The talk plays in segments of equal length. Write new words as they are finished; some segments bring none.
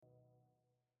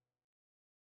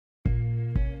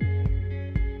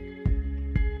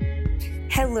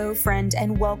Hello, friend,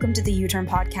 and welcome to the U-Turn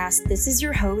Podcast. This is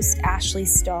your host, Ashley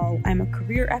Stahl. I'm a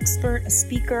career expert, a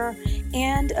speaker,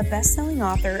 and a best-selling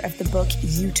author of the book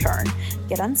U-Turn.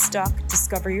 Get unstuck,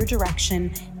 discover your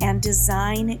direction, and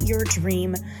design your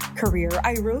dream career.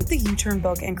 I wrote the U-Turn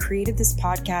book and created this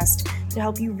podcast to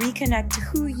help you reconnect to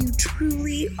who you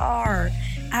truly are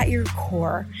at your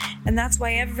core. And that's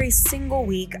why every single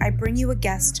week I bring you a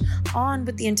guest on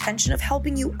with the intention of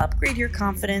helping you upgrade your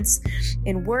confidence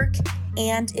in work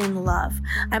and in love.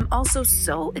 I'm also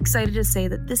so excited to say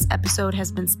that this episode has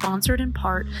been sponsored in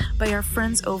part by our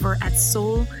friends over at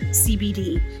Soul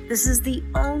CBD. This is the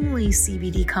only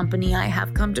CBD company I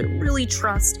have come to really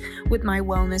trust with my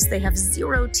wellness. They have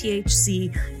 0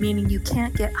 THC, meaning you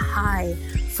can't get high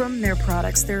from their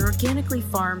products. They're organically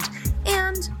farmed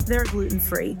and they're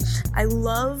gluten-free. I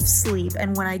love sleep,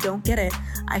 and when I don't get it,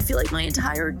 I feel like my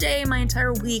entire day, my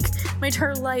entire week, my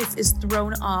entire life is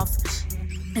thrown off.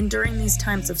 And during these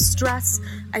times of stress,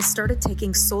 I started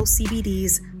taking Soul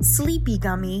CBD's Sleepy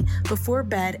Gummy before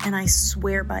bed, and I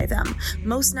swear by them.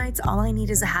 Most nights, all I need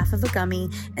is a half of a gummy,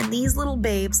 and these little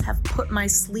babes have put my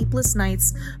sleepless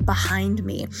nights behind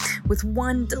me with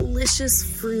one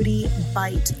delicious fruity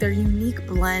bite. Their unique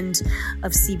blend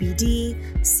of CBD,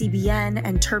 CBN,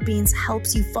 and terpenes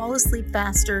helps you fall asleep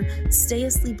faster, stay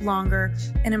asleep longer,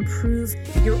 and improve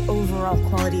your overall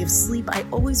quality of sleep. I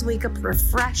always wake up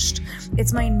refreshed.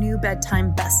 It's my new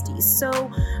bedtime bestie. So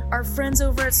our friends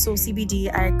over at Soul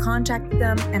CBD, I contacted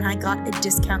them and I got a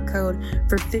discount code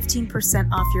for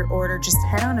 15% off your order. Just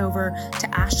head on over to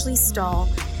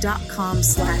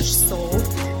ashleystahl.com/soul.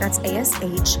 That's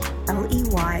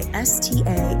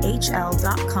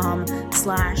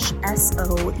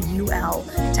ASHLEYSTAHL.com/SOUL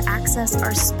to access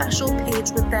our special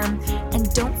page with them.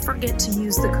 And don't forget to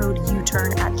use the code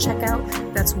U-Turn at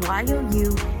checkout. That's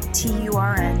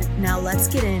YOUTURN. Now let's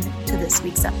get into this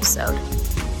week's episode.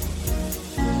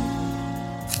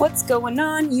 What's going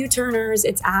on, U-Turners?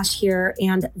 It's Ash here,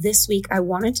 and this week I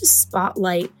wanted to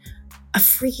spotlight a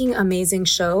freaking amazing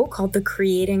show called the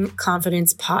Creating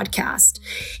Confidence Podcast.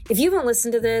 If you haven't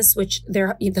listened to this, which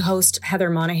the host,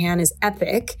 Heather Monahan, is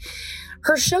epic,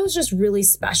 her show is just really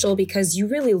special because you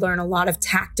really learn a lot of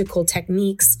tactical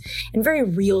techniques and very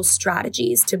real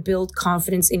strategies to build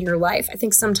confidence in your life. I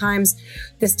think sometimes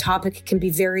this topic can be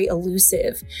very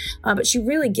elusive, but she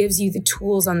really gives you the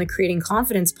tools on the Creating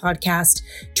Confidence podcast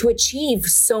to achieve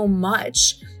so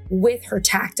much with her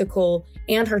tactical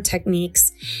and her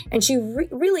techniques. And she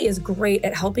really is great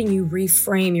at helping you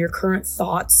reframe your current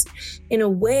thoughts in a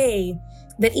way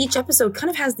that each episode kind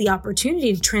of has the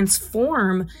opportunity to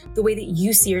transform the way that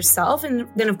you see yourself and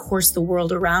then, of course, the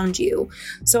world around you.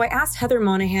 So I asked Heather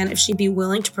Monahan if she'd be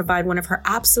willing to provide one of her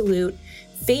absolute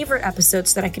favorite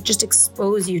episodes so that I could just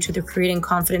expose you to the Creating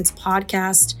Confidence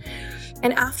podcast.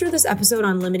 And after this episode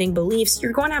on limiting beliefs,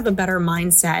 you're going to have a better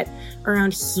mindset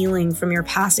around healing from your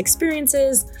past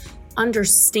experiences,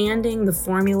 understanding her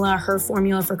formula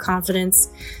for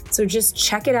confidence. So just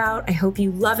check it out. I hope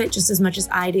you love it just as much as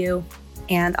I do.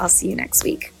 And I'll see you next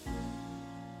week.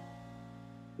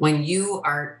 When you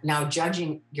are now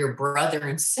judging your brother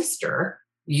and sister,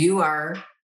 you are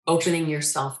opening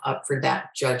yourself up for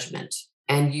that judgment,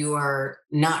 and you are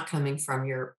not coming from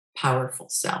your powerful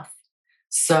self.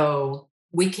 So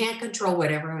we can't control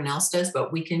what everyone else does,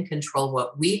 but we can control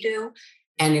what we do.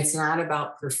 And it's not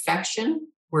about perfection.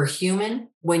 We're human.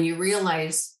 When you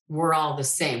realize we're all the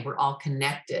same, we're all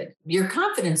connected, your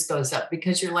confidence goes up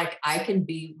because you're like, I can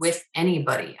be with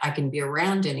anybody. I can be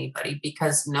around anybody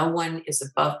because no one is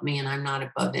above me and I'm not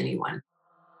above anyone.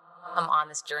 Come on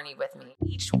this journey with me.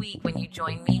 Each week when you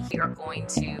join me, we are going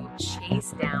to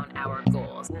chase down our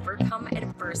goals, overcome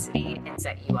adversity, and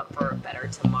set you up for a better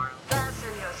tomorrow.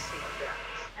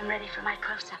 I'm ready for my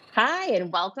close-up. Hi,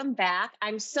 and welcome back.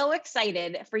 I'm so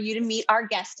excited for you to meet our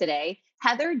guest today.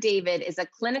 Heather David is a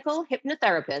clinical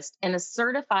hypnotherapist and a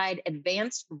certified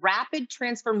advanced rapid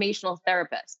transformational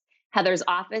therapist. Heather's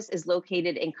office is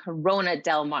located in Corona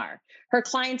Del Mar. Her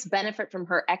clients benefit from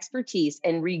her expertise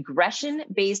in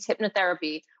regression-based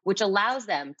hypnotherapy, which allows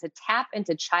them to tap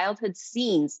into childhood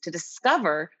scenes to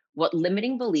discover what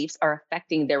limiting beliefs are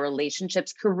affecting their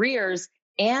relationships, careers,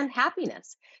 and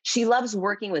happiness. She loves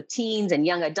working with teens and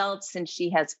young adults since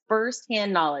she has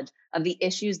firsthand knowledge of the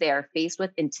issues they are faced with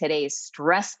in today's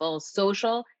stressful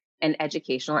social and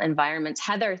educational environments.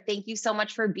 Heather, thank you so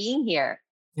much for being here.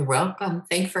 You're welcome.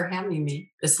 Thanks for having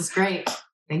me. This is great.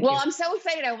 Thank you. I'm so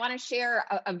excited. I want to share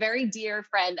a very dear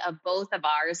friend of both of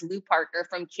ours, Lou Parker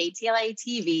from KTLA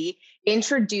TV,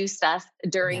 introduced us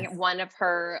during one of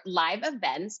her live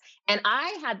events. And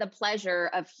I had the pleasure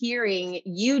of hearing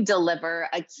you deliver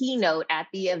a keynote at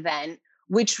the event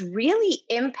which really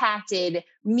impacted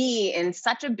me in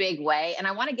such a big way. And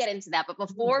I want to get into that. But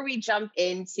before we jump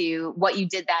into what you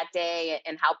did that day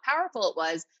and how powerful it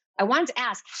was, I wanted to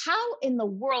ask, how in the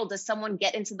world does someone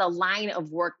get into the line of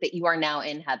work that you are now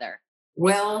in, Heather?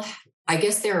 Well, I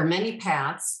guess there are many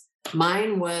paths.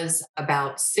 Mine was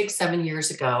about 6, 7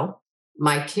 years ago.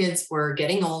 My kids were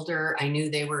getting older. I knew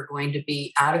they were going to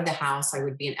be out of the house. I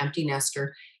would be an empty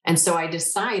nester. And so I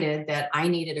decided that I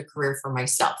needed a career for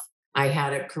myself. I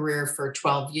had a career for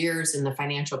 12 years in the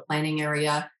financial planning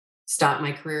area, stopped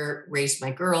my career, raised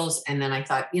my girls. And then I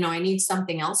thought, I need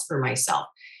something else for myself.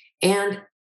 And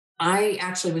I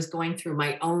actually was going through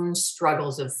my own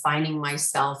struggles of finding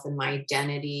myself and my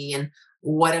identity and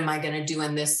what am I going to do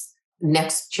in this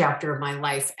next chapter of my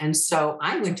life. And so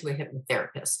I went to a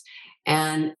hypnotherapist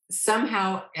and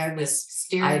somehow I was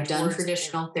steered. I had done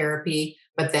traditional therapy,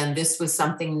 but then this was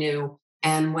something new.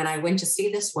 And when I went to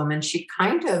see this woman, she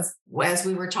kind of, as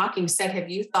we were talking, said, have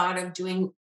you thought of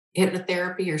doing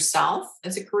hypnotherapy yourself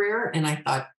as a career? And I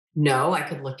thought, no, I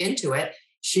could look into it.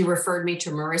 She referred me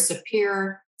to Marissa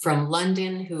Peer from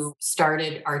London, who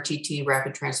started RTT,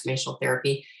 Rapid Transformational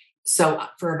Therapy. So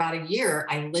for about a year,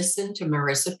 I listened to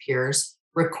Marissa Peer's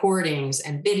recordings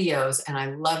and videos, and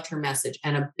I loved her message.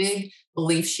 And a big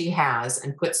belief she has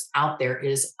and puts out there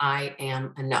is, I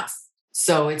am enough.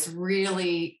 So it's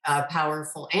really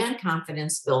powerful and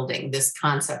confidence building, this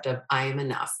concept of I am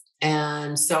enough.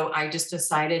 And so I just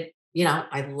decided,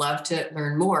 I'd love to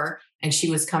learn more. And she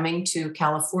was coming to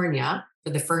California for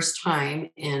the first time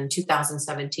in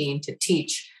 2017 to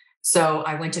teach. So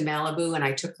I went to Malibu and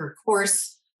I took her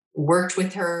course, worked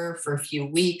with her for a few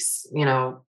weeks,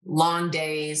 long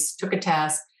days, took a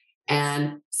test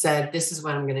and said, this is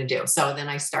what I'm going to do. So then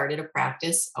I started a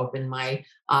practice, opened my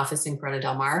office in Corona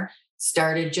Del Mar,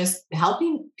 started just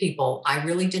helping people. I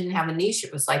really didn't have a niche.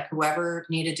 It was like whoever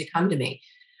needed to come to me.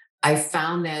 I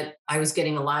found that I was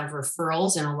getting a lot of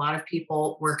referrals and a lot of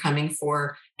people were coming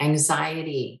for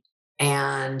anxiety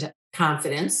and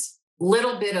confidence,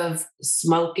 little bit of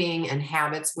smoking and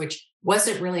habits, which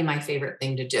wasn't really my favorite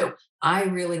thing to do. I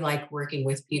really like working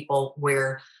with people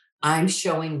where I'm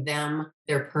showing them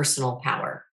their personal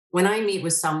power. When I meet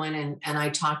with someone and I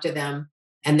talk to them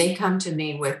and they come to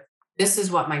me with, this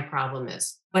is what my problem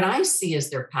is, what I see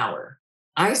is their power.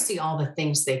 I see all the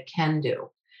things they can do.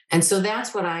 And so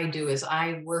that's what I do is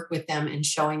I work with them in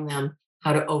showing them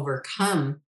how to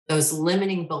overcome those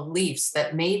limiting beliefs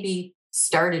that maybe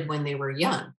started when they were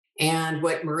young. And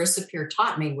what Marissa Peer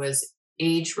taught me was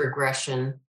age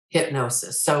regression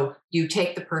hypnosis. So you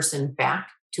take the person back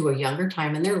to a younger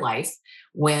time in their life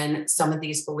when some of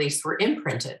these beliefs were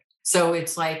imprinted. So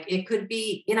it's like, it could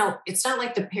be, it's not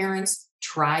like the parents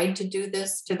tried to do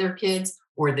this to their kids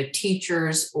or the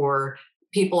teachers or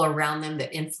people around them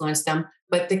that influence them,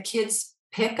 but the kids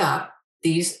pick up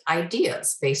these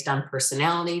ideas based on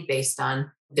personality, based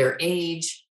on their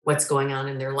age, what's going on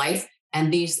in their life.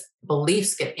 And these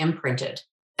beliefs get imprinted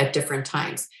at different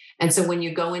times. And so when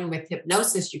you go in with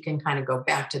hypnosis, you can kind of go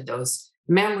back to those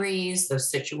memories, those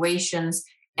situations,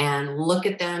 and look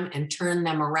at them and turn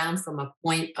them around from a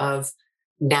point of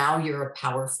now you're a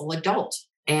powerful adult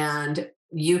and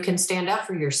you can stand up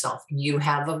for yourself. You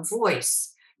have a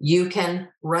voice. You can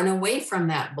run away from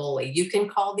that bully. You can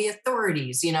call the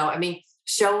authorities,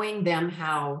 showing them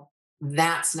how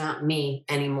that's not me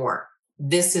anymore.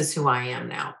 This is who I am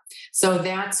now. So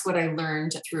that's what I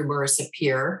learned through Marissa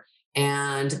Peer.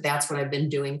 And that's what I've been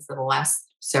doing for the last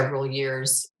several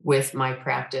years with my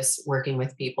practice, working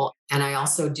with people. And I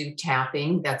also do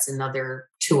tapping. That's another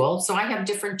tool. So I have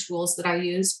different tools that I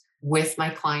use with my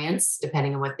clients,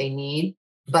 depending on what they need.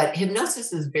 But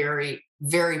hypnosis is very,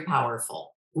 very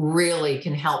powerful, really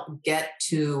can help get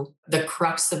to the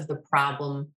crux of the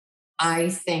problem, I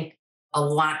think, a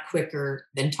lot quicker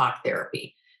than talk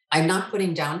therapy. I'm not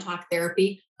putting down talk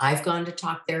therapy. I've gone to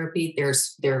talk therapy. There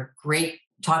are great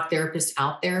talk therapists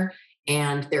out there.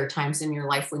 And there are times in your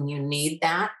life when you need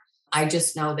that. I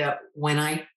just know that when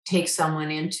I take someone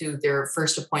into their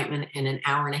first appointment in an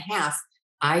hour and a half,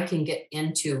 I can get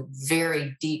into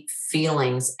very deep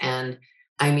feelings. And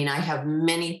I have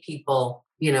many people,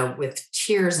 with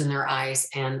tears in their eyes,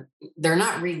 and they're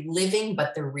not reliving,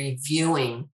 but they're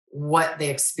reviewing what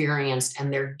they experienced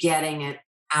and they're getting it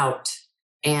out.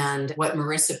 And what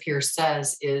Marissa Peer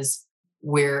says is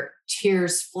where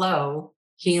tears flow,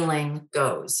 healing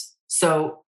goes.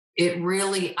 So it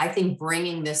really, I think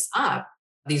bringing this up,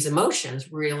 these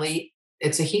emotions, really,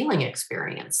 it's a healing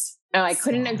experience. Oh, I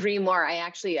couldn't agree more.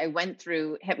 I went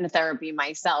through hypnotherapy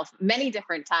myself many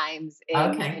different times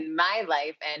in my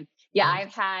life. And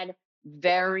I've had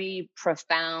very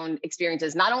profound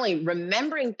experiences, not only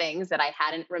remembering things that I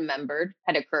hadn't remembered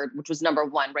had occurred, which was number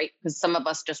one, right? Because some of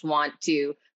us just want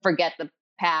to forget the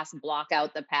past, block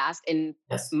out the past. And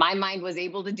Yes. my mind was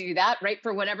able to do that, right?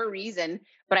 For whatever reason,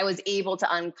 but I was able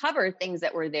to uncover things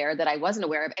that were there that I wasn't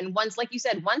aware of. And once, like you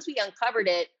said, once we uncovered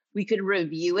it, we could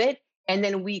review it, and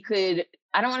then we could,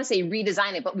 I don't want to say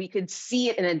redesign it, but we could see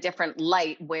it in a different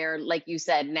light where, like you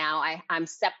said, now I'm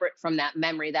separate from that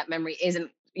memory. That memory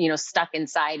isn't, stuck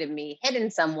inside of me,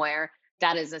 hidden somewhere.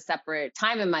 That is a separate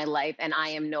time in my life, and I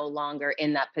am no longer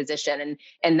in that position.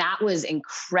 And that was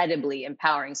incredibly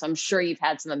empowering. So I'm sure you've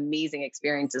had some amazing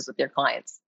experiences with your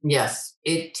clients. Yes.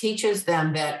 It teaches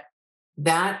them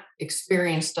that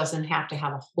experience doesn't have to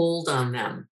have a hold on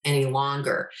them any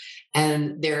longer.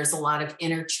 And there's a lot of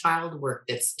inner child work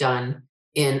that's done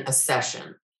in a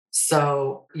session.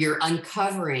 So you're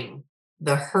uncovering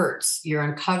the hurts, you're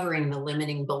uncovering the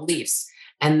limiting beliefs,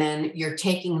 and then you're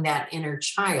taking that inner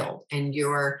child and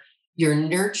you're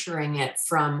nurturing it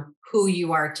from who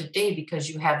you are today, because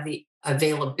you have the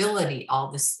availability,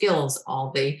 all the skills,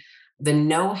 all the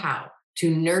know-how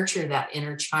to nurture that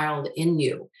inner child in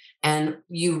you. And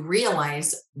you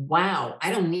realize, wow, I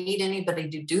don't need anybody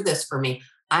to do this for me.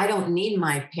 I don't need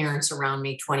my parents around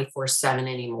me 24/7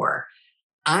 anymore.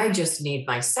 I just need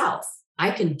myself. I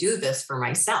can do this for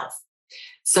myself.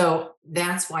 So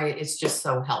that's why it's just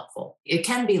so helpful. It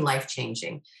can be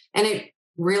life-changing. And it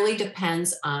really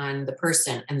depends on the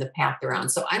person and the path they're on.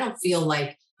 So I don't feel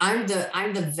like I'm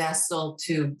the vessel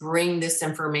to bring this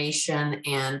information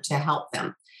and to help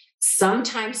them.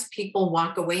 Sometimes people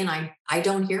walk away and I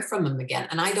don't hear from them again.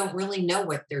 And I don't really know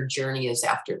what their journey is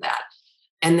after that.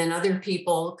 And then other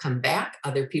people come back,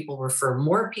 other people refer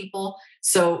more people.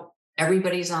 So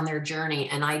everybody's on their journey.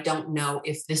 And I don't know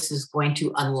if this is going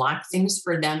to unlock things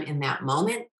for them in that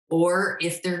moment, or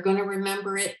if they're going to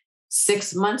remember it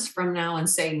 6 months from now and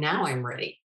say, now I'm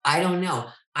ready. I don't know.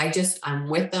 I'm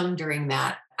with them during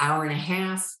that hour and a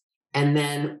half. And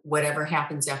then whatever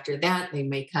happens after that, they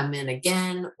may come in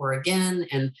again or again.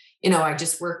 And, I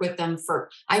just work with them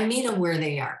I meet them where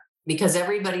they are, because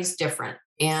everybody's different.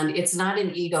 And it's not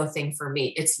an ego thing for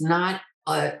me. It's not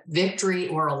a victory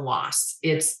or a loss.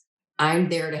 I'm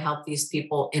there to help these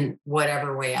people in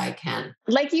whatever way I can.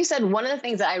 Like you said, one of the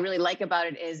things that I really like about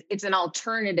it is it's an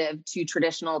alternative to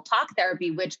traditional talk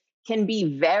therapy, which can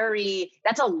be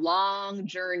that's a long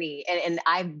journey. And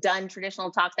I've done traditional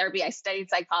talk therapy. I studied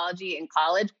psychology in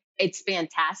college. It's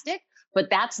fantastic, but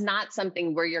that's not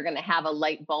something where you're going to have a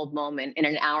light bulb moment in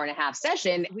an hour and a half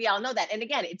session. We all know that. And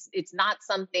again, it's not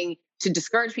something to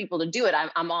discourage people to do it.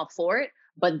 I'm all for it.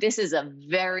 But this is a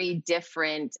very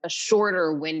different, a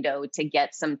shorter window to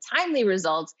get some timely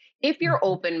results if you're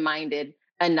open-minded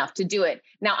enough to do it.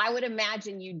 Now, I would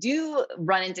imagine you do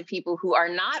run into people who are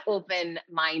not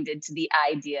open-minded to the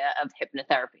idea of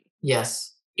hypnotherapy.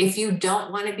 Yes. If you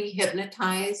don't want to be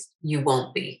hypnotized, you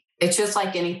won't be. It's just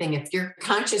like anything. If your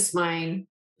conscious mind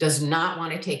does not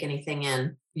want to take anything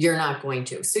in, you're not going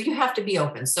to. So you have to be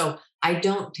open. So I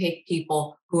don't take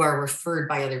people who are referred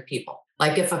by other people.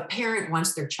 Like if a parent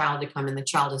wants their child to come and the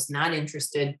child is not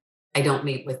interested, I don't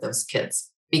meet with those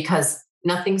kids, because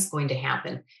nothing's going to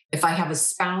happen. If I have a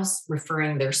spouse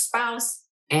referring their spouse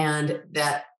and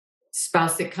that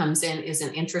spouse that comes in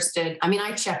isn't interested,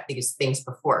 I check these things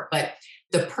before, but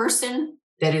the person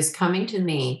that is coming to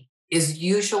me is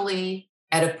usually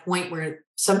at a point where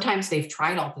sometimes they've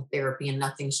tried all the therapy and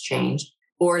nothing's changed,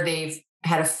 or they've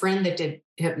had a friend that did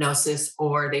hypnosis,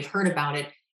 or they've heard about it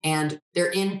and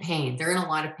they're in pain. They're in a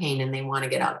lot of pain and they want to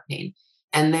get out of pain.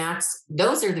 And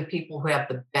those are the people who have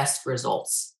the best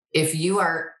results. If you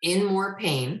are in more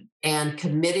pain and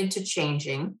committed to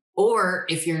changing, or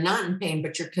if you're not in pain,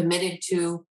 but you're committed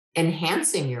to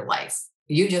enhancing your life,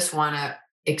 you just want to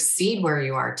exceed where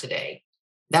you are today.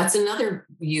 That's another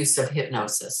use of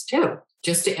hypnosis too,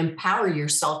 just to empower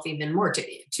yourself even more,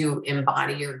 to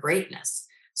embody your greatness.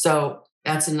 So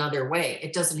that's another way.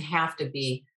 It doesn't have to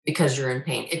be because you're in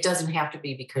pain. It doesn't have to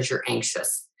be because you're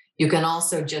anxious. You can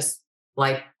also just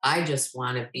I just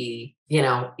want to be,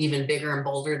 even bigger and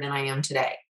bolder than I am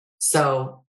today.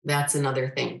 So that's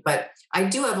another thing. But I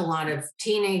do have a lot of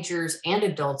teenagers and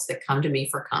adults that come to me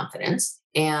for confidence.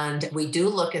 And we do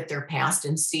look at their past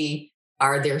and see,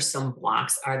 are there some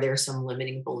blocks? Are there some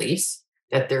limiting beliefs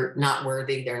that they're not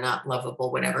worthy, they're not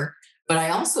lovable, whatever. But I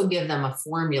also give them a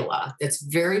formula that's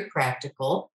very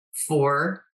practical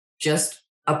for just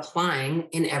applying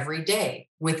in every day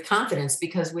with confidence,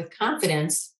 because with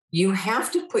confidence, you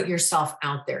have to put yourself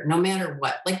out there no matter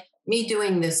what. Like me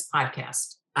doing this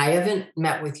podcast, I haven't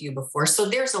met with you before. So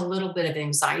there's a little bit of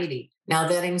anxiety. Now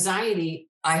that anxiety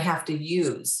I have to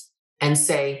use. and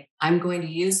say, I'm going to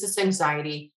use this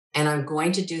anxiety and I'm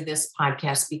going to do this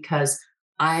podcast because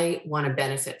I want to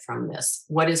benefit from this.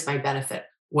 What is my benefit?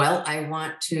 Well, I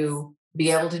want to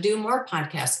be able to do more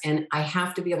podcasts, and I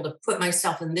have to be able to put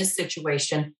myself in this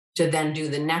situation to then do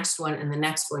the next one and the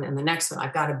next one and the next one.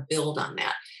 I've got to build on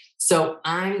that. So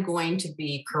I'm going to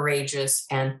be courageous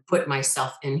and put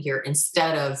myself in here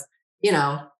instead of,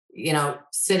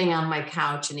 sitting on my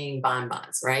couch and eating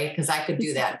bonbons, right? Because I could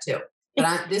do that too.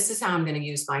 But this is how I'm going to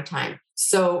use my time.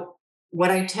 So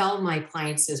what I tell my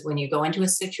clients is when you go into a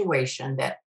situation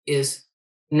that is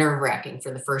nerve-wracking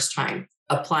for the first time,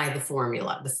 apply the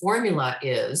formula. The formula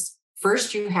is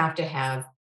first you have to have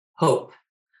hope.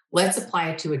 Let's apply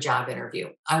it to a job interview.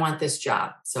 I want this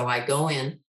job. So I go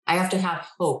in, I have to have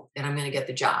hope that I'm going to get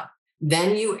the job.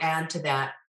 Then you add to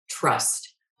that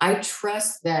trust. I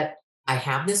trust that I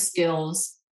have the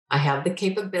skills, I have the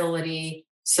capability.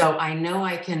 So I know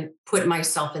I can put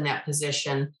myself in that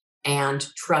position and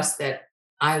trust that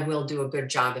I will do a good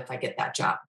job if I get that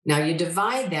job. Now you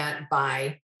divide that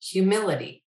by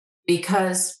humility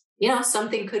because,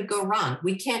 something could go wrong.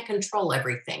 We can't control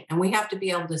everything. And we have to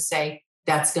be able to say,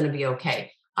 that's going to be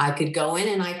okay. I could go in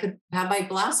and I could have my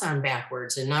blouse on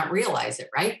backwards and not realize it,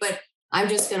 right? But I'm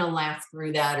just going to laugh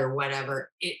through that or whatever.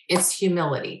 It's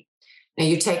humility. Now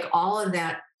you take all of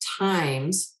that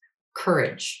times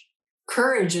courage.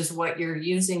 Courage is what you're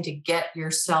using to get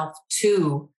yourself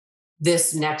to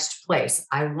this next place.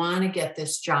 I want to get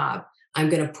this job. I'm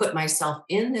going to put myself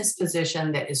in this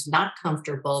position that is not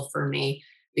comfortable for me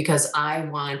because I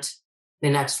want the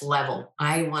next level.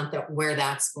 I want where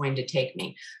that's going to take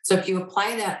me. So if you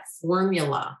apply that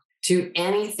formula to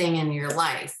anything in your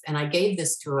life, and I gave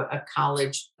this to a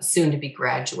college soon to be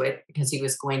graduate because he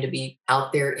was going to be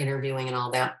out there interviewing and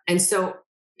all that. And so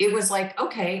it was like,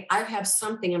 okay, I have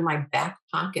something in my back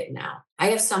pocket now. I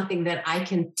have something that I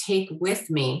can take with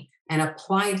me and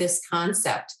apply this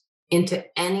concept into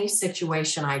any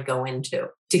situation I go into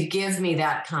to give me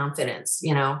that confidence.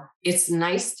 It's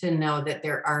nice to know that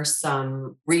there are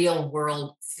some real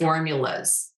world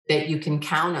formulas that you can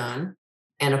count on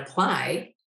and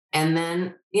apply. And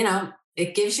then,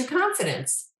 it gives you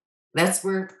confidence. That's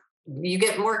where you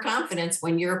get more confidence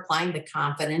when you're applying the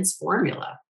confidence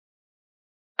formula.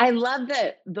 I love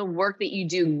that the work that you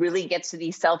do really gets to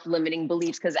these self-limiting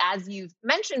beliefs, because as you've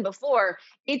mentioned before,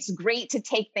 it's great to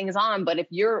take things on. But if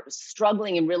you're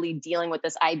struggling and really dealing with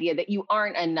this idea that you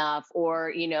aren't enough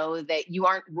or, that you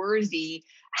aren't worthy,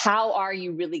 how are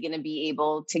you really going to be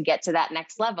able to get to that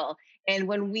next level? And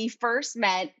when we first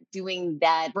met doing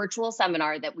that virtual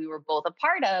seminar that we were both a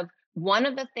part of, one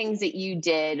of the things that you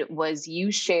did was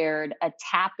you shared a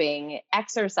tapping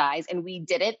exercise, and we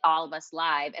did it, all of us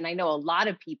live. And I know a lot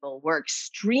of people were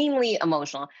extremely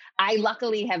emotional. I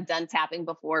luckily have done tapping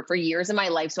before for years in my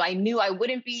life. So I knew I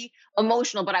wouldn't be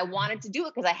emotional, but I wanted to do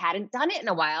it because I hadn't done it in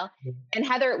a while. And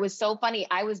Heather, it was so funny.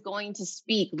 I was going to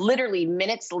speak literally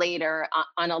minutes later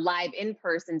on a live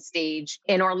in-person stage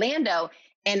in Orlando.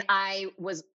 And I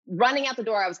was running out the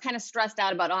door. I was kind of stressed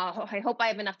out about, I hope I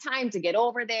have enough time to get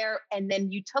over there. And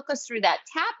then you took us through that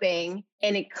tapping,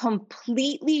 and it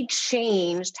completely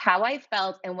changed how I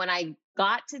felt. And when I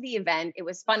got to the event, it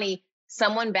was funny.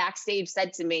 Someone backstage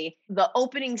said to me, the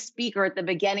opening speaker at the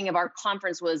beginning of our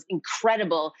conference was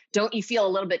incredible. Don't you feel a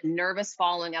little bit nervous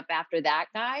following up after that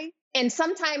guy? And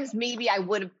sometimes maybe I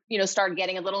would have, started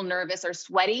getting a little nervous or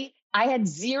sweaty. I had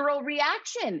zero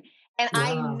reaction. And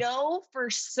I know for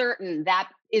certain that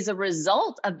is a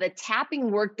result of the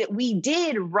tapping work that we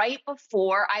did right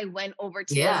before I went over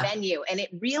to the venue. And it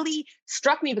really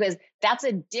struck me because that's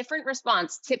a different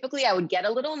response. Typically, I would get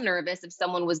a little nervous if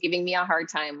someone was giving me a hard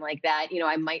time like that.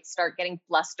 I might start getting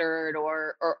flustered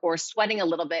or sweating a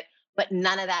little bit, but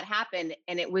none of that happened.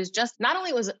 And it was just, not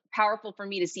only was it powerful for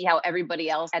me to see how everybody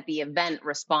else at the event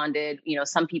responded,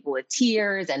 some people with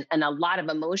tears and a lot of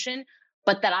emotion,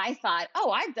 but that I thought,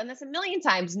 I've done this a million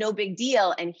times, no big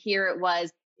deal. And here it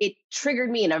was, it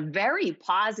triggered me in a very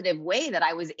positive way that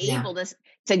I was able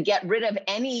to get rid of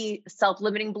any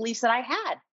self-limiting beliefs that I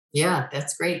had. Yeah,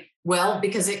 that's great. Well,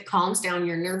 because it calms down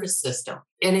your nervous system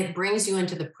and it brings you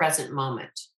into the present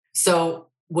moment. So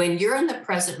when you're in the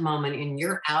present moment and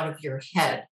you're out of your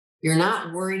head, you're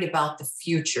not worried about the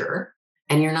future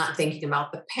and you're not thinking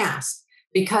about the past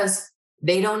because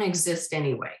they don't exist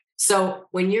anyway. So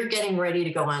when you're getting ready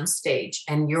to go on stage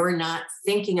and you're not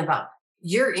thinking about,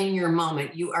 you're in your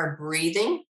moment, you are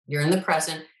breathing, you're in the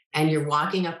present, and you're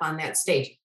walking up on that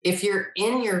stage. If you're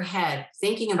in your head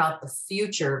thinking about the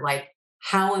future, like,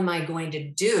 how am I going to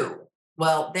do?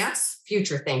 Well, that's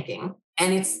future thinking,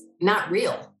 and it's not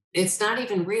real. it's not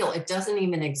even real. It doesn't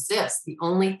even exist. The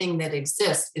only thing that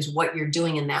exists is what you're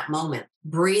doing in that moment.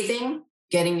 Breathing,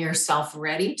 getting yourself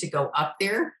ready to go up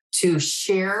there, to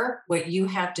share what you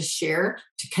have to share,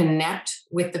 to connect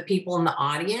with the people in the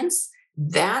audience.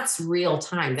 That's real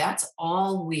time. That's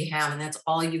all we have. And that's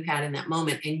all you had in that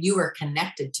moment. And you were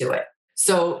connected to it.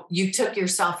 So you took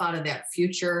yourself out of that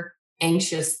future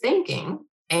anxious thinking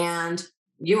and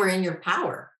you were in your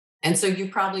power. And so you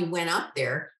probably went up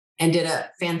there and did a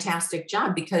fantastic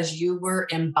job because you were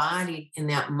embodied in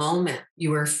that moment.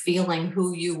 You were feeling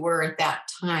who you were at that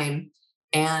time.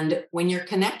 And when you're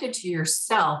connected to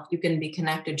yourself, you can be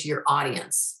connected to your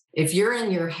audience. If you're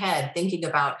in your head thinking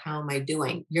about how am I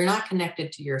doing, you're not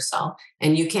connected to yourself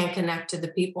and you can't connect to the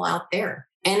people out there.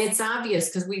 And it's obvious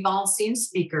because we've all seen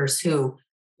speakers who,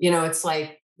 it's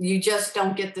like you just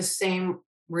don't get the same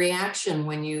reaction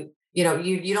when you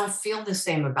don't feel the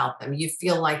same about them. You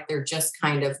feel like they're just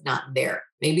kind of not there.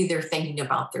 Maybe they're thinking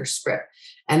about their script.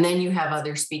 And then you have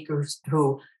other speakers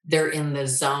who they're in the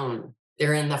zone.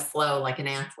 They're in the flow like an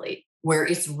athlete where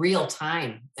it's real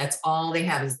time. That's all they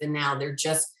have is the now.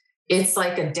 It's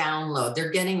like a download.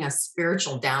 They're getting a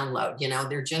spiritual download.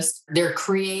 They're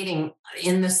creating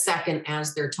in the second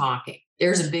as they're talking.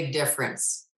 There's a big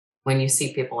difference when you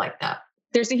see people like that.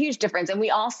 There's a huge difference. And we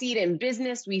all see it in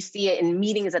business. We see it in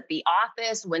meetings at the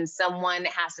office when someone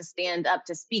has to stand up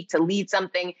to speak, to lead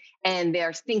something, and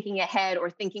they're thinking ahead or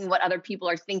thinking what other people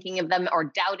are thinking of them or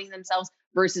doubting themselves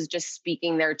versus just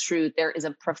speaking their truth. There is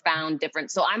a profound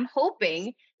difference. So I'm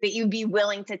hoping that you'd be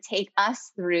willing to take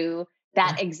us through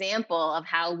that example of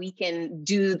how we can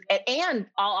do. And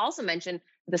I'll also mention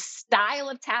the style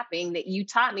of tapping that you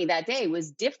taught me that day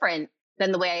was different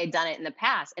than the way I had done it in the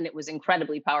past. And it was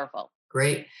incredibly powerful.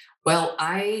 Great. Well,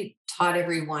 I taught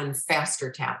everyone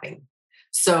faster tapping.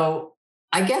 So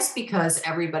I guess because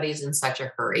everybody's in such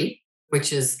a hurry,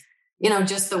 which is,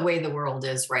 just the way the world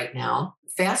is right now,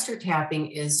 faster tapping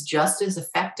is just as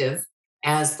effective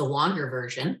as the longer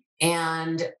version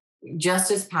and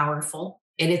just as powerful.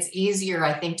 And it's easier,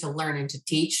 I think, to learn and to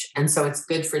teach. And so it's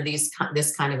good for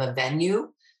this kind of a venue.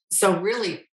 So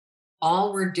really,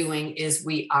 all we're doing is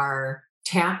we are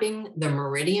tapping the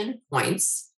meridian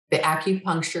points, the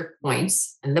acupuncture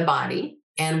points in the body,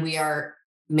 and we are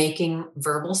making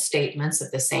verbal statements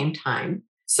at the same time.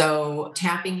 So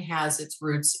tapping has its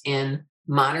roots in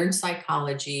modern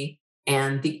psychology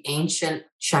and the ancient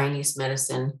Chinese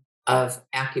medicine of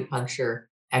acupuncture,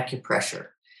 acupressure.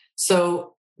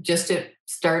 So just to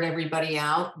start everybody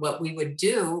out, what we would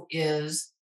do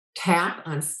is tap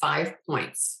on 5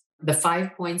 points. The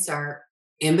 5 points are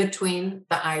in between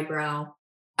the eyebrow,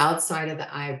 outside of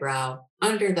the eyebrow,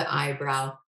 under the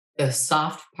eyebrow, the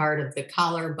soft part of the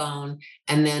collarbone.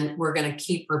 And then we're going to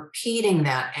keep repeating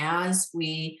that as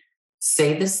we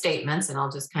say the statements. And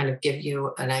I'll just kind of give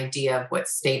you an idea of what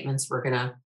statements we're going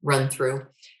to run through.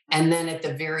 And then at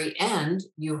the very end,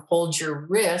 you hold your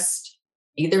wrist,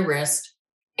 either wrist,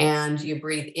 and you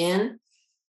breathe in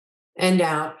and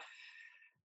out,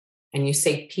 and you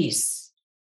say peace.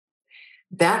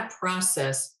 That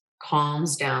process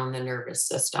calms down the nervous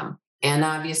system. And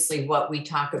obviously what we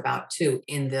talk about too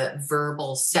in the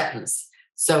verbal sentence.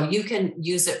 So you can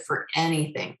use it for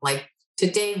anything. Like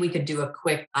today we could do a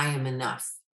quick, I am enough,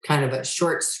 kind of a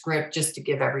short script just to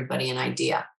give everybody an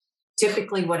idea.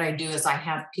 Typically what I do is I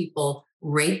have people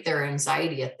rate their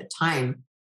anxiety at the time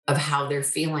of how they're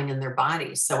feeling in their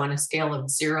bodies. So on a scale of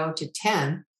 0 to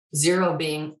 10, 0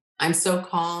 being, I'm so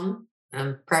calm,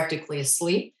 I'm practically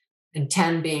asleep, and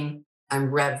 10 being, I'm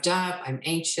revved up, I'm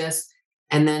anxious,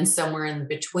 and then somewhere in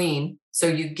between. So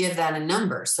you give that a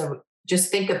number. So just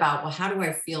think about, well, how do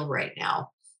I feel right now?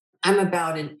 I'm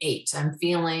about an 8. I'm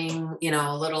feeling,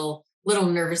 a little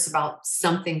nervous about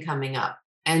something coming up.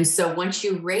 And so once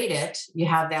you rate it, you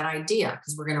have that idea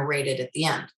because we're going to rate it at the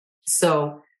end.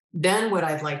 So then what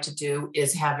I'd like to do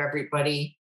is have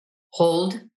everybody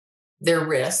hold their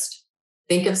wrist.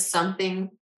 Think of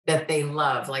something that they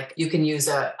love. Like you can use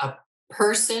a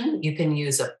person, you can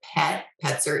use a pet.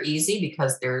 Pets are easy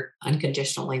because they're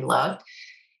unconditionally loved.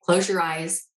 Close your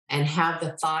eyes and have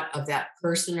the thought of that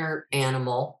person or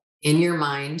animal in your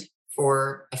mind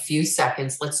for a few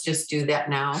seconds. Let's just do that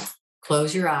now.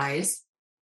 Close your eyes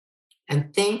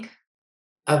and think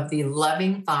of the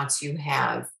loving thoughts you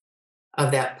have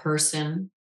of that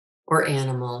person or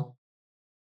animal.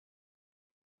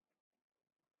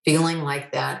 Feeling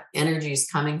like that energy is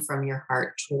coming from your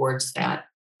heart towards that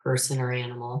person or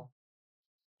animal.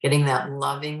 Getting that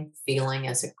loving feeling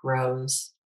as it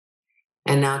grows.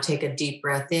 And now take a deep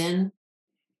breath in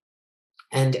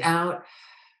and out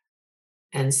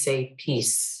and say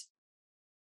peace.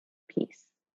 Peace.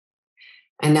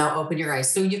 And now open your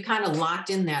eyes. So you kind of locked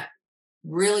in that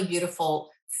really beautiful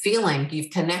feeling.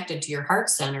 You've connected to your heart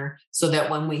center so that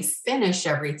when we finish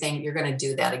everything, you're going to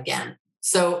do that again.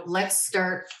 So let's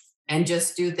start and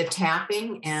just do the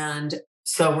tapping. And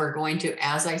so we're going to,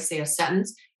 as I say a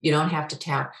sentence, you don't have to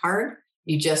tap hard.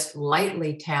 You just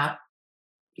lightly tap.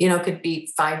 It could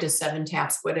be 5 to 7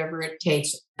 taps, whatever it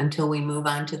takes until we move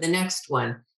on to the next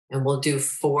one. And we'll do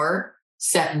 4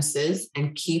 sentences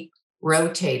and keep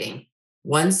rotating.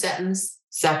 1 sentence,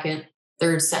 second,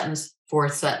 third sentence,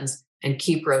 fourth sentence, and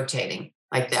keep rotating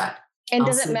like that. And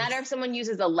does it matter if someone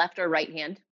uses a left or right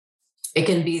hand? It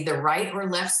can be the right or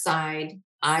left side.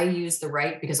 I use the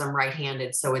right because I'm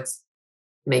right-handed, so it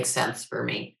makes sense for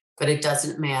me, but it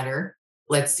doesn't matter.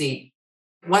 Let's see.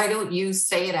 Why don't you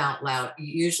say it out loud?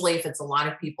 Usually if it's a lot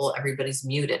of people, everybody's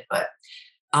muted, but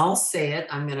I'll say it.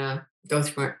 I'm going to go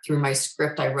through my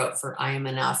script I wrote for I Am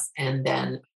Enough, and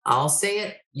then I'll say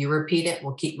it. You repeat it.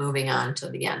 We'll keep moving on to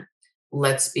the end.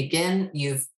 Let's begin.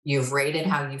 You've rated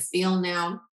how you feel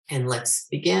now, and let's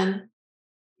begin.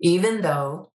 Even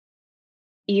though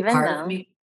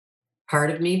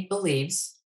part of me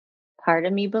believes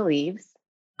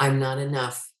I'm not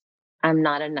enough.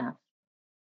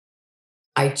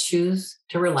 I choose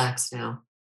to relax now.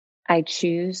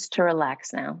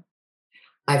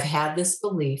 I've had this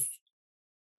belief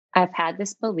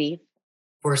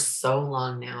for so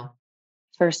long now.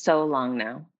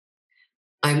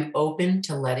 I'm open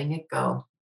to letting it go.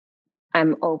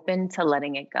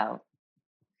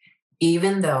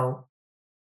 Even though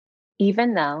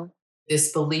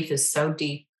this belief is so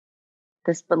deep,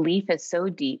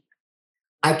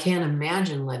 I can't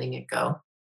imagine letting it go.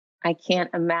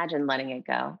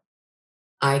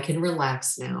 I can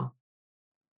relax now.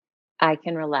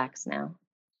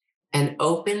 And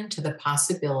open to the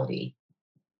possibility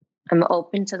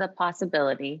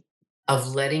of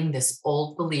letting this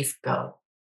old belief go.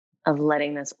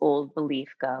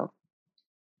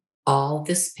 All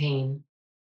this pain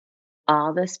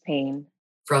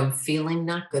from feeling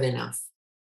not good enough.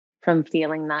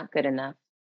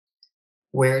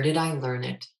 Where did I learn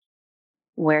it?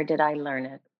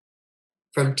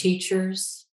 From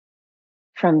teachers,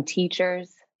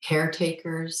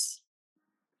 caretakers,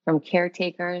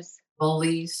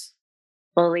 bullies.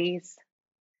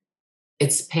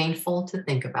 It's painful to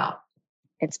think about.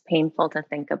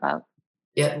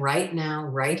 Yet right now,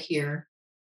 right here,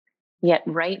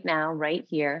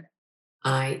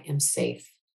 I am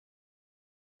safe.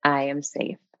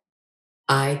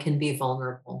 I can be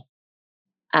vulnerable.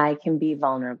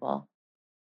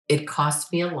 It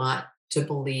cost me a lot to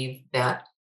believe that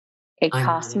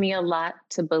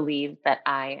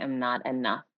I am not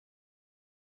enough.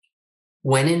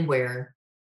 When and where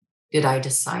did I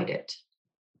decide it?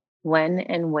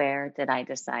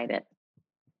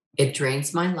 It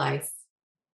drains my life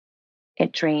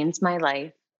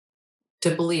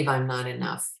to believe I'm not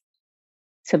enough.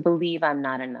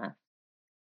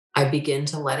 I begin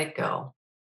to let it go.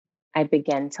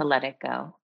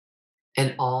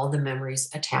 And all the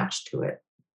memories attached to it.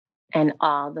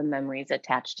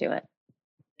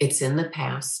 It's in the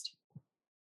past.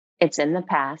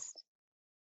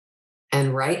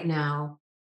 And right now,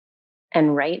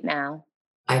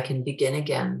 I can begin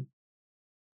again.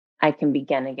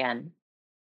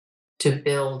 To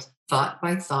build thought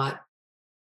by thought.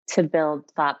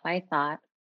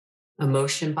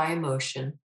 Emotion by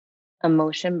emotion.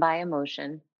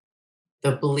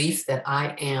 The belief that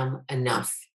I am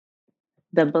enough.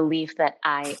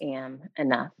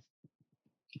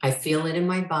 I feel it in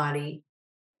my body.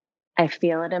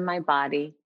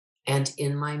 And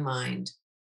in my mind.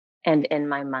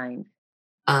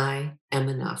 I am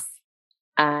enough.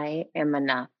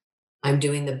 I'm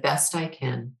doing the best I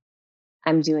can.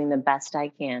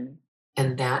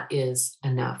 And that is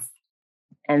enough.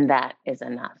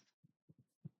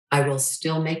 I will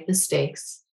still make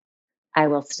mistakes.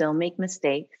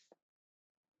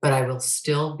 But I will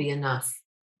still be enough.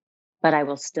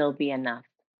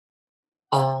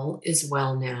 All is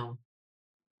well now.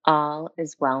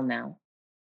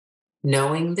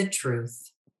 Knowing the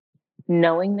truth.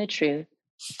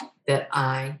 That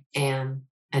I am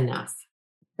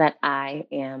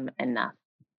enough.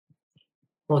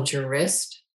 Hold your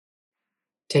wrist.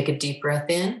 Take a deep breath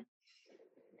in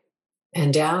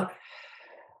and out.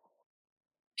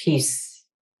 Peace.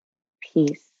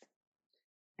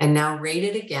 And now rate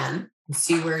it again and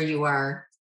see where you are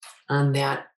on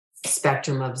that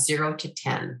spectrum of 0 to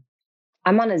 10.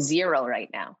 I'm on a 0 right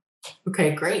now.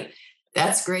 Okay, great.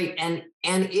 That's great. And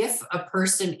if a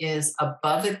person is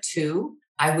above a 2,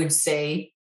 I would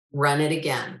say run it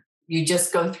again. You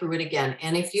just go through it again.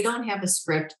 And if you don't have a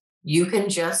script, you can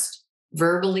just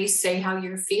verbally say how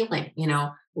you're feeling,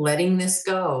 letting this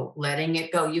go, letting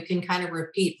it go. You can kind of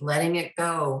repeat, letting it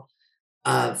go,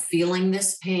 feeling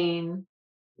this pain,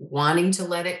 wanting to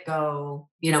let it go.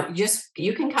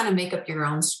 You can kind of make up your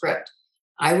own script.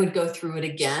 I would go through it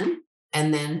again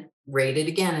and then rate it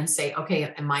again and say,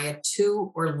 okay, am I a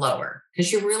 2 or lower?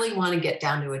 Because you really want to get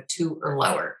down to a 2 or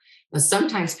lower. And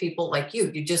sometimes people like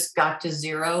you just got to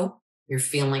 0. You're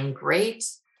feeling great.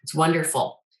 It's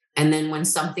wonderful. And then when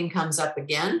something comes up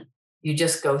again, you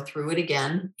just go through it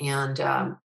again and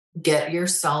get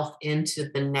yourself into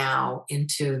the now,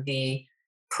 into the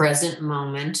present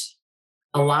moment.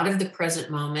 A lot of the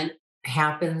present moment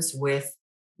happens with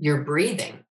your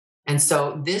breathing. And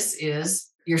so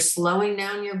you're slowing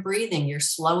down your breathing, you're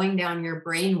slowing down your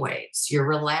brain waves, you're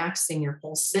relaxing your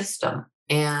whole system.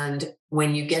 And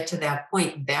when you get to that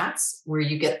point, that's where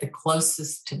you get the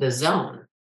closest to the zone,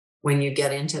 when you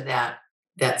get into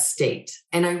that state.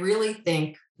 And I really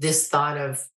think this thought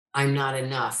of I'm not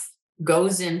enough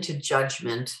goes into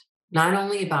judgment, not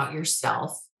only about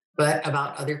yourself, but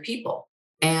about other people.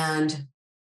 And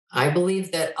I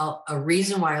believe that a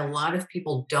reason why a lot of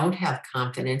people don't have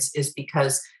confidence is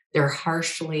because they're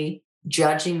harshly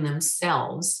judging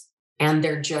themselves and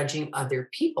they're judging other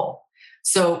people.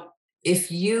 So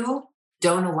if you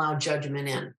don't allow judgment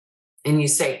in and you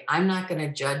say, I'm not going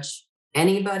to judge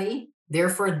anybody,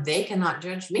 therefore they cannot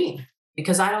judge me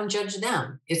because I don't judge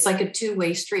them. It's like a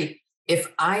two-way street.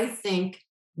 If I think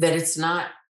that it's not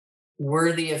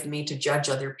worthy of me to judge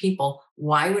other people,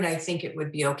 why would I think it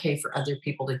would be okay for other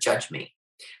people to judge me?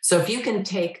 So if you can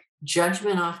take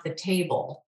judgment off the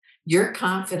table, your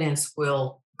confidence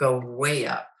will go way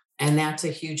up. And that's a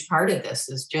huge part of this,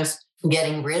 is just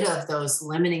getting rid of those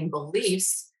limiting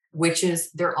beliefs, which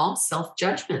is they're all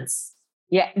self-judgments.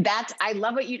 Yeah, I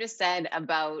love what you just said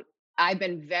about, I've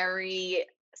been very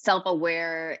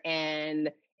self-aware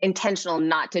and intentional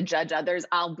not to judge others.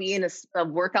 I'll be in a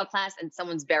workout class and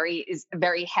someone's is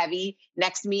very heavy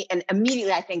next to me. And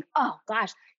immediately I think, oh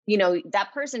gosh, that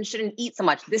person shouldn't eat so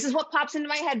much. This is what pops into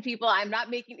my head, people. I'm not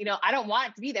making, I don't want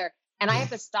it to be there. And I have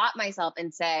to stop myself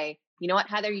and say, you know what,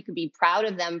 Heather, you could be proud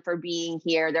of them for being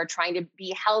here. They're trying to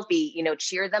be healthy,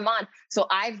 cheer them on. So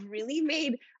I've really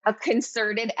made a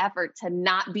concerted effort to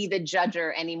not be the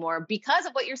judger anymore because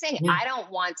of what you're saying. I don't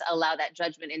want to allow that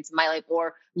judgment into my life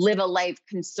or live a life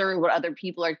concerned what other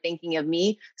people are thinking of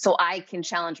me. So I can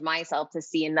challenge myself to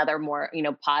see another more,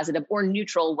 positive or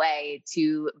neutral way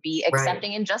to be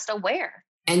accepting and just aware.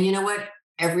 And you know what?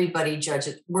 Everybody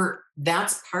judges.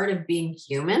 That's part of being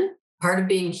human. Part of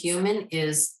being human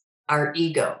is our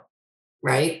ego,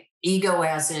 right? Ego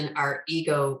as in our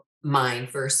ego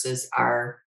mind versus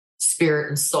our spirit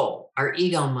and soul, our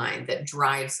ego mind that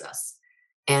drives us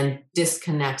and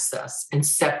disconnects us and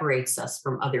separates us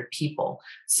from other people.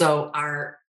 So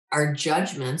our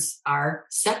judgments are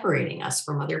separating us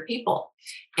from other people.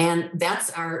 And that's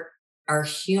our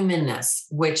humanness,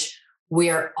 which we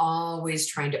are always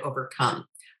trying to overcome.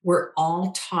 We're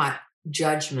all taught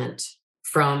judgment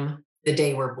from the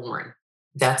day we're born.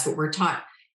 That's what we're taught.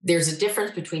 There's a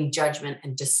difference between judgment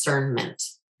and discernment.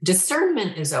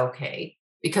 Discernment is okay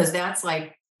because that's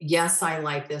like, yes, I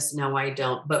like this. No, I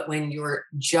don't. But when you're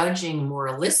judging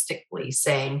moralistically,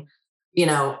 saying,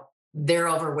 they're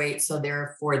overweight, so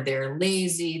therefore they're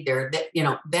lazy,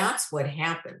 that's what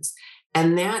happens.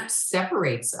 And that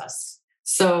separates us.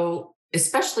 So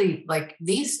especially like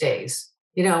these days,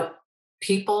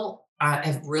 people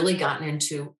have really gotten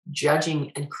into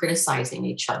judging and criticizing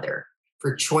each other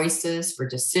for choices, for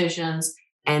decisions.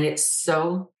 And it's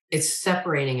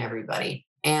separating everybody.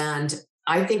 And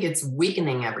I think it's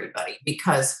weakening everybody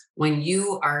because when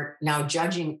you are now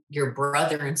judging your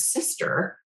brother and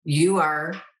sister, you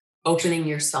are opening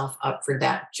yourself up for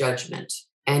that judgment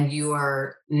and you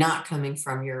are not coming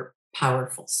from your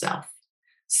powerful self.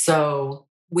 So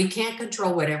we can't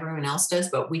control what everyone else does,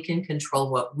 but we can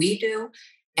control what we do.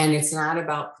 And it's not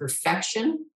about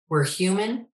perfection. We're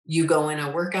human. You go in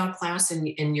a workout class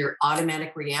and your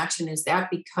automatic reaction is that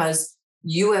because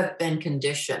you have been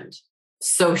conditioned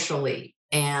socially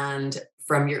and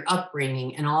from your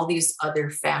upbringing and all these other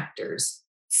factors.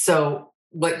 So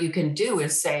what you can do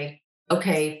is say,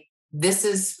 okay, this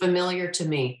is familiar to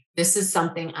me. This is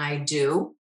something I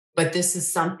do, but this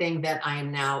is something that I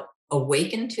am now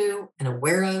awakened to and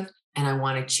aware of, and I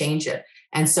want to change it.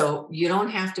 And so you don't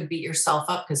have to beat yourself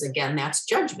up because, again, that's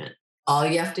judgment. All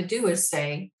you have to do is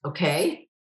say, okay,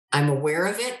 I'm aware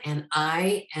of it and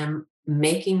I am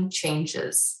making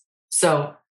changes.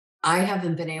 So I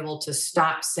haven't been able to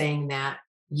stop saying that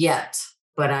yet.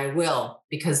 but I will,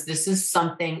 because this is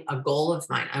something, a goal of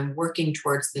mine. I'm working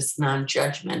towards this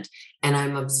non-judgment and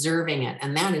I'm observing it.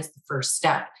 And that is the first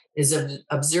step, is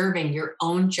observing your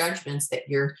own judgments that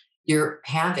you're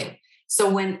having. So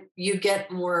when you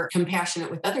get more compassionate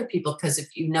with other people, because if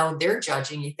you know they're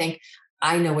judging, you think,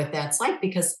 I know what that's like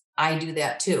because I do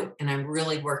that too. And I'm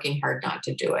really working hard not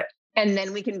to do it. And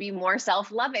then we can be more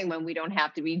self-loving when we don't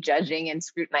have to be judging and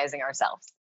scrutinizing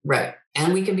ourselves. Right.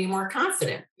 And we can be more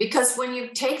confident, because when you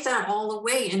take that all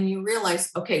away and you realize,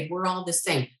 okay, we're all the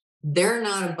same. They're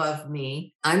not above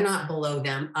me. I'm not below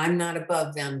them. I'm not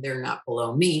above them. They're not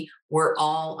below me. We're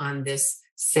all on this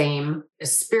same,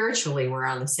 spiritually, we're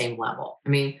on the same level. I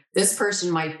mean, this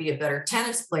person might be a better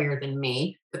tennis player than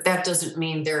me, but that doesn't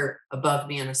mean they're above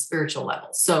me on a spiritual level.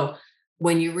 So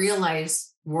when you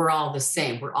realize we're all the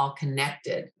same, we're all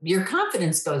connected, your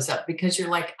confidence goes up, because you're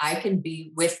like, I can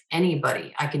be with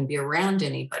anybody. I can be around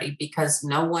anybody, because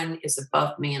no one is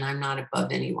above me and I'm not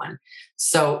above anyone.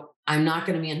 So I'm not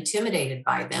going to be intimidated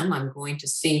by them. I'm going to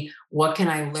see, what can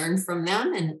I learn from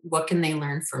them and what can they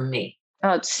learn from me?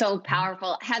 Oh, it's so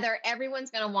powerful. Heather, everyone's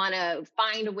going to want to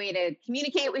find a way to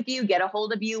communicate with you, get a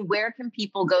hold of you. Where can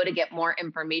people go to get more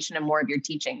information and more of your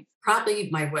teaching?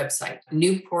 Probably my website,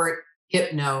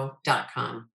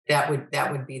 newporthypno.com.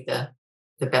 That would be the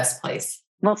best place.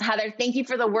 Well, Heather, thank you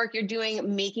for the work you're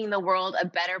doing, making the world a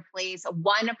better place,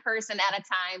 one person at a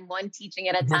time, one teaching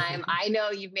at a time. I know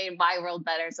you've made my world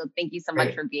better. So thank you so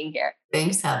much for being here.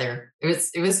 Thanks, Heather.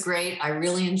 It was great. I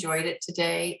really enjoyed it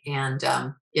today. And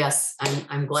yes,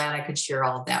 I'm glad I could share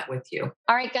all of that with you.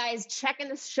 All right, guys, check in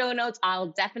the show notes. I'll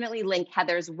definitely link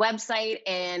Heather's website,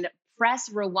 and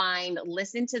press rewind,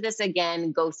 listen to this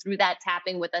again, go through that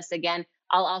tapping with us again.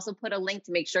 I'll also put a link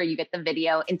to make sure you get the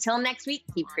video. Until next week,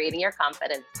 keep creating your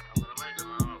confidence.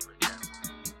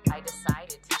 I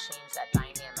decided to change that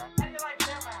dynamic.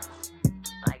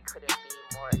 I couldn't be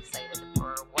more excited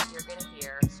for what you're going to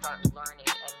hear, start learning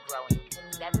and growing.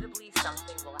 Inevitably,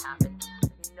 something will happen.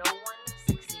 No one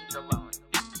succeeds alone.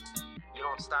 You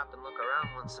don't stop and look around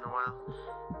once in a while,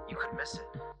 you could miss it.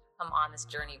 Come on this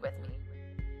journey with me.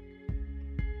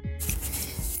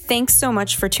 Thanks so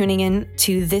much for tuning in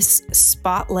to this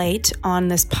spotlight on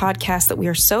this podcast that we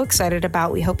are so excited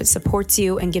about. We hope it supports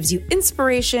you and gives you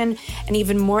inspiration and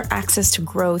even more access to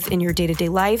growth in your day-to-day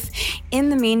life. In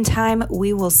the meantime,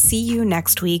 we will see you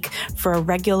next week for a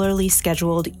regularly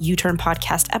scheduled U-Turn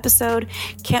podcast episode.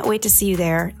 Can't wait to see you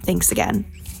there. Thanks again.